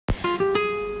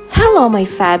Hello my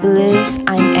fabulous,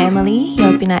 I'm Emily,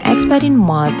 your Pinay expert in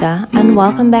Malta, and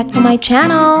welcome back to my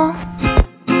channel.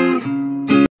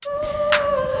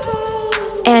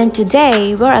 And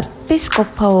today we're at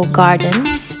Piscopo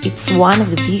Gardens. It's one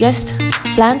of the biggest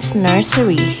plants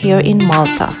nursery here in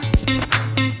Malta.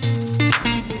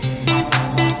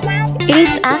 It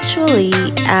is actually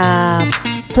a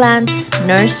plants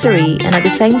nursery, and at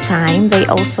the same time they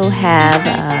also have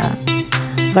a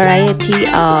variety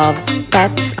of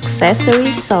pets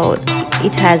accessories. So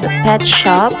it has a pet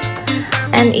shop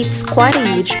and it's quite a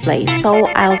huge place, so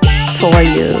I'll tour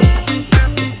you.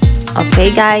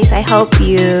 Okay guys, I hope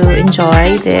you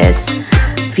enjoy this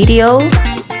video,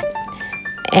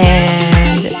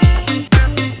 and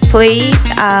please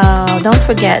don't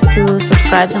forget to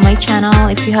subscribe to my channel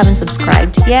if you haven't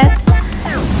subscribed yet.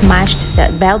 Smash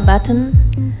that bell button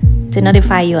to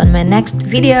notify you on my next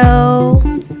video.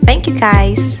 Thank you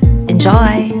guys,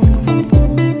 enjoy!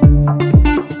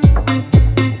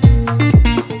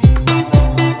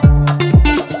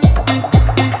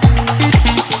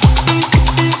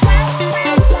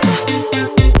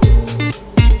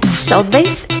 So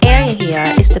this area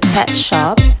here is the pet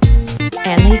shop,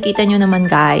 and makikita nyo naman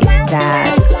guys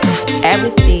that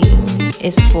everything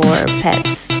is for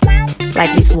pets.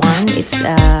 Like this one, it's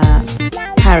a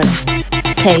parrot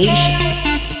cage.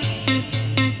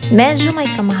 Medyo may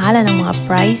kamahalan ng mga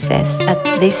prices at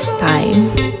this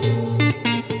time.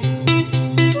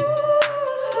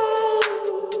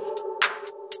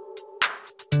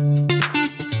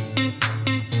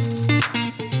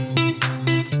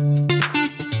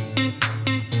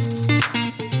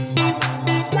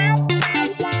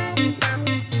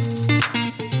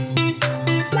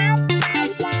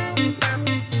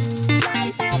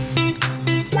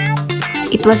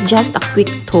 It was just a quick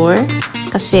tour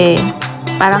kasi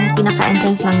parang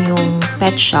pinaka-entrance lang yung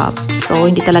pet shop. So,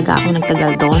 hindi talaga ako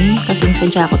nagtagal doon kasi yung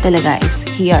sadya ko talaga is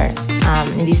here,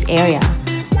 in this area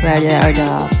where there are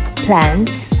the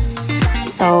plants.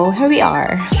 So, here we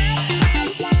are.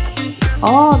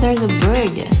 Oh, there's a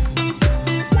bird.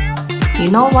 You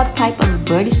know what type of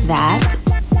bird is that?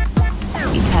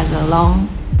 It has a long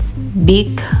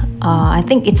beak. I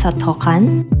think it's a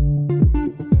toucan.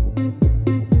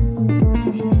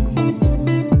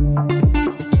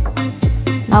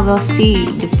 Now we'll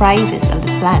see the prices of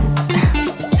the plants.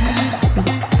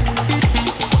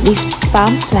 This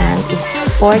palm plant is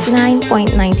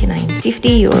 49.99,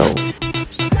 50 euro.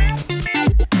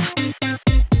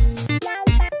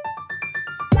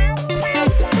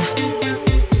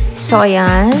 So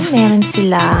ayan, meron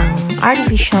silang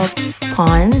artificial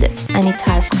pond and it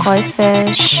has koi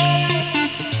fish.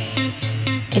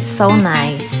 It's so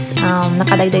nice.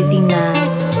 Nakadagdag din ng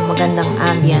magandang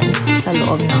ambience sa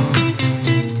loob ng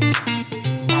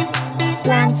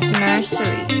plants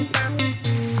nursery.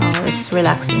 Oh, it's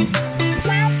relaxing.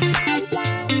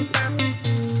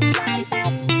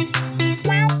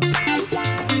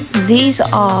 These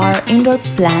are indoor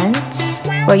plants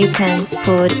where you can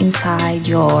put inside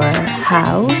your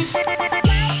house.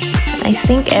 I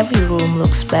think every room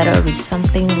looks better with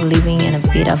something living in a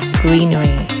bit of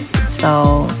greenery.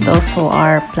 So those who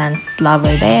are plant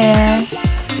lover there,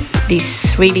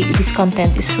 this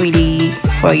content is really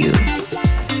for you.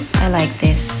 I like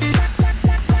this.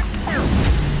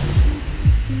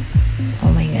 Oh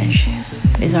my gosh,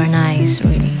 these are nice,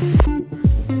 really.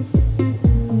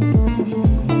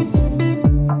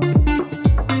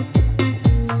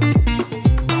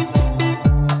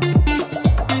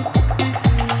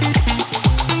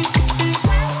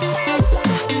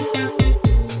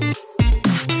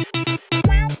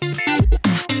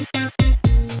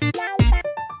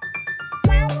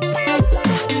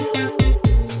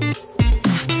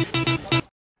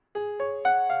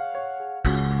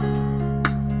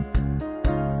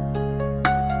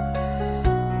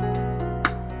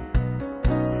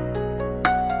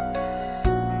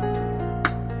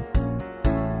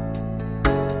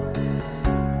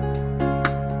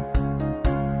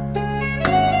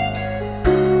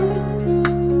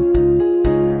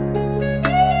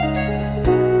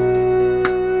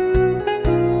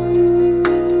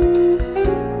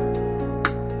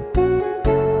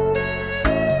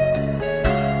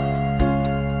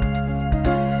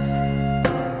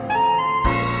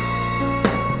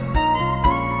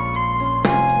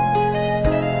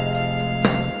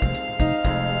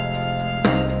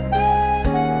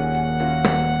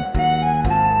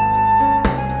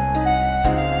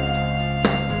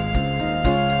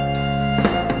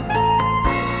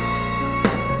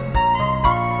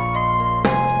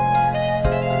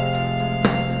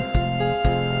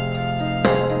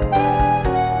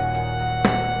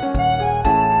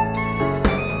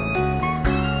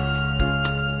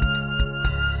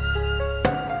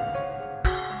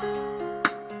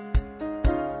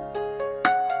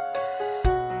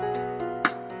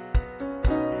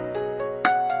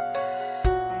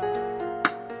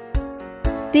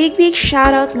 Big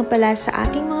shoutout nga pala sa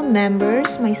aking mga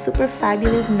members, my super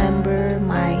fabulous member,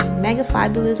 my mega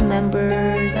fabulous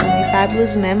members, and my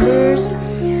fabulous members.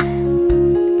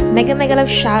 Mega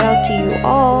love shoutout to you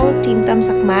all, Team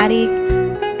Tamsakmarik,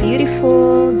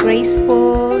 beautiful,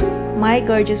 graceful, my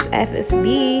gorgeous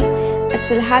FFB, at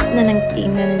sa lahat na ng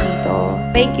team na nandito.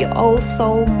 Thank you all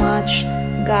so much,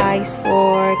 guys,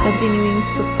 for continuing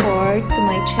support to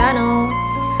my channel.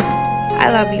 I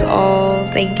love you all.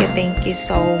 Thank you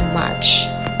so much.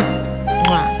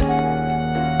 Mwah.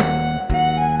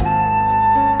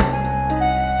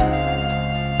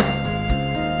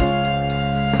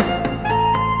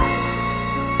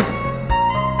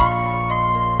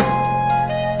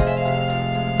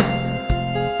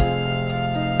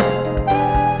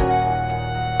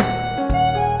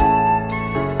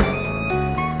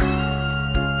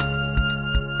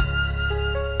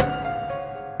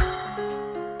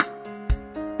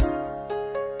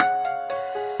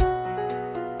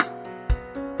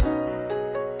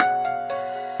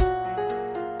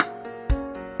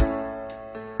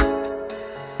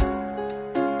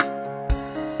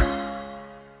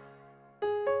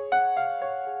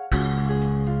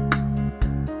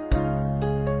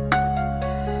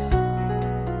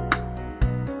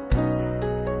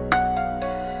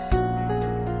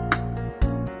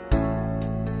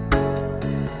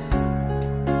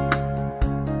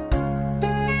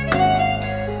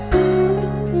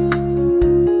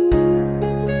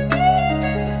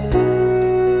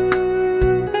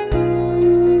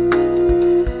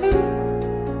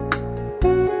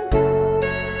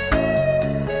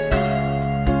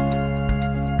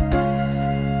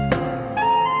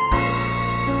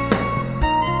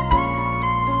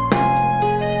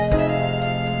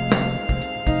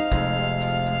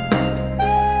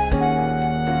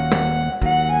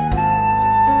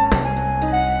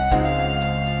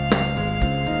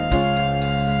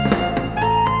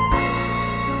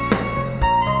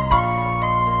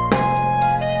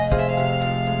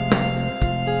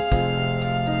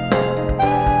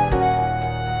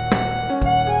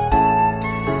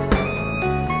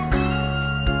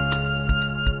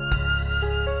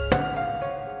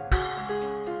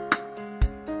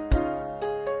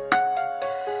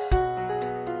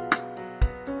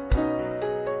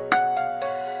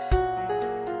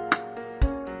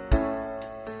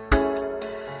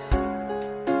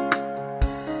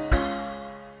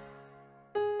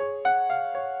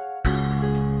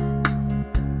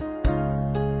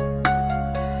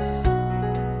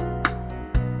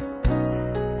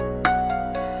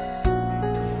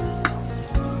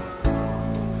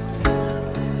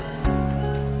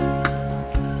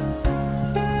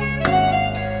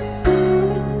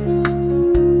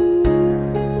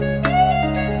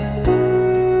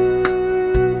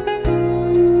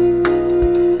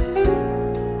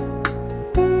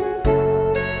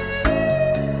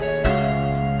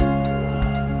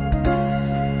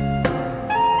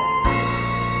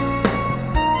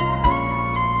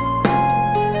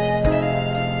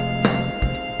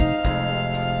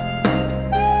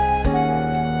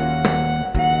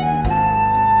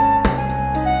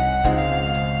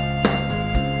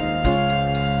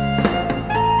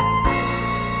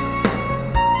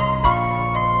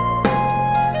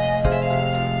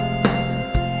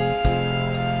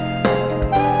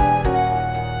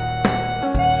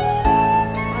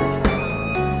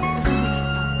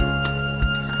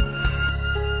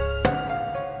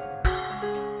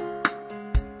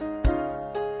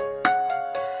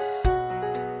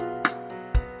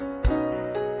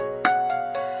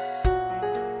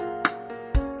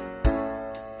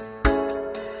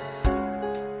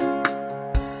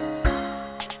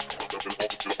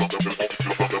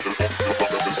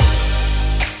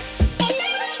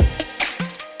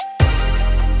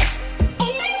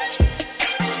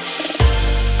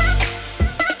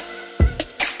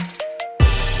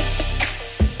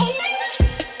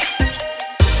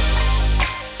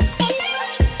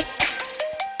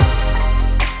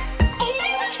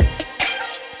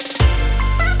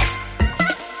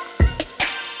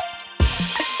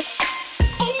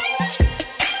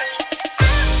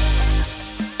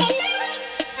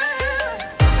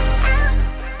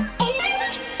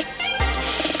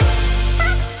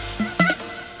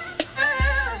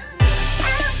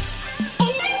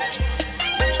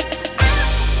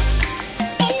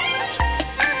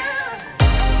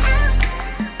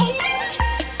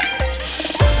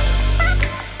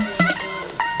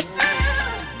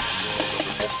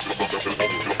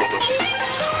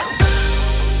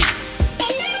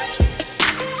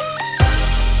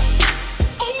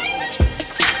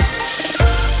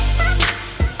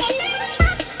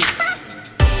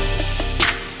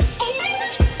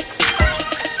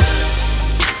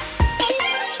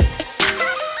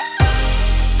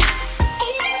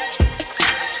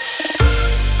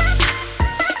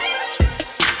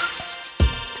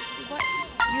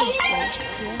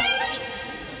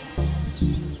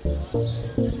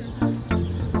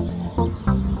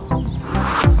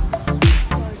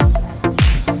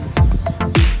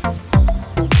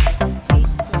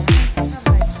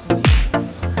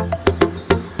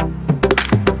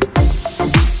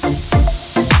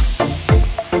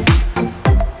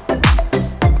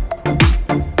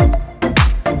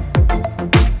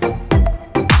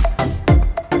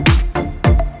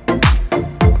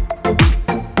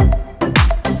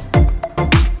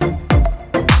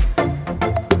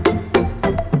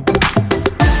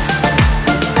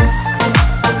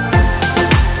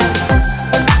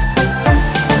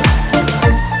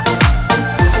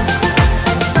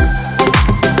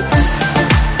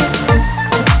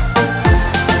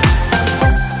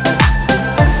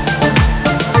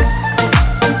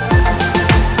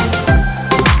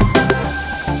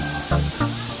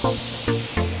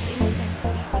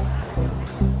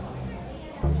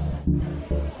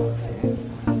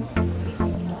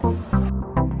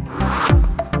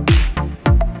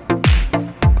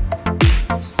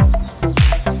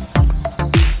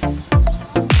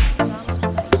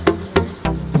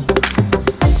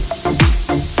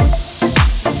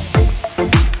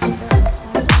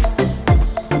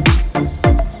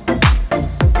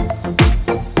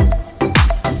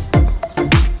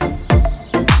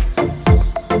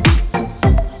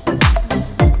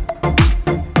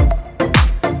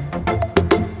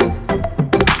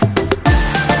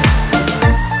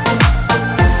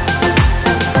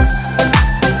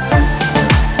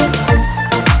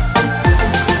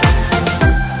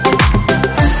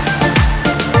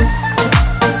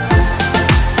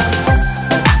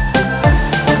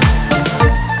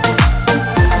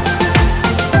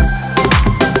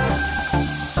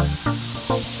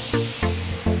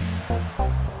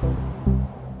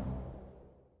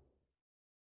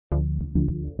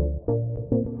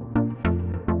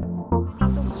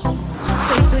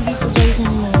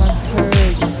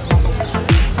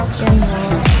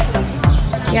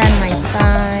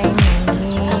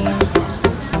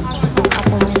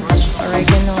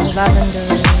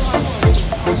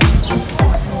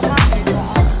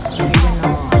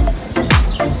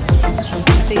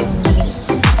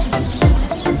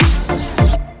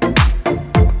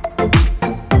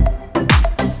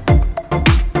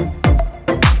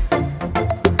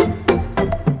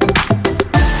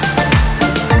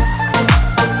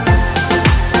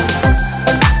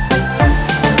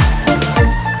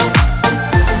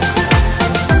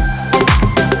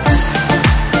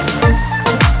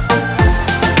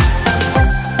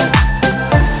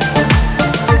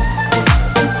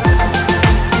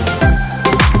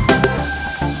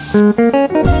 Bye!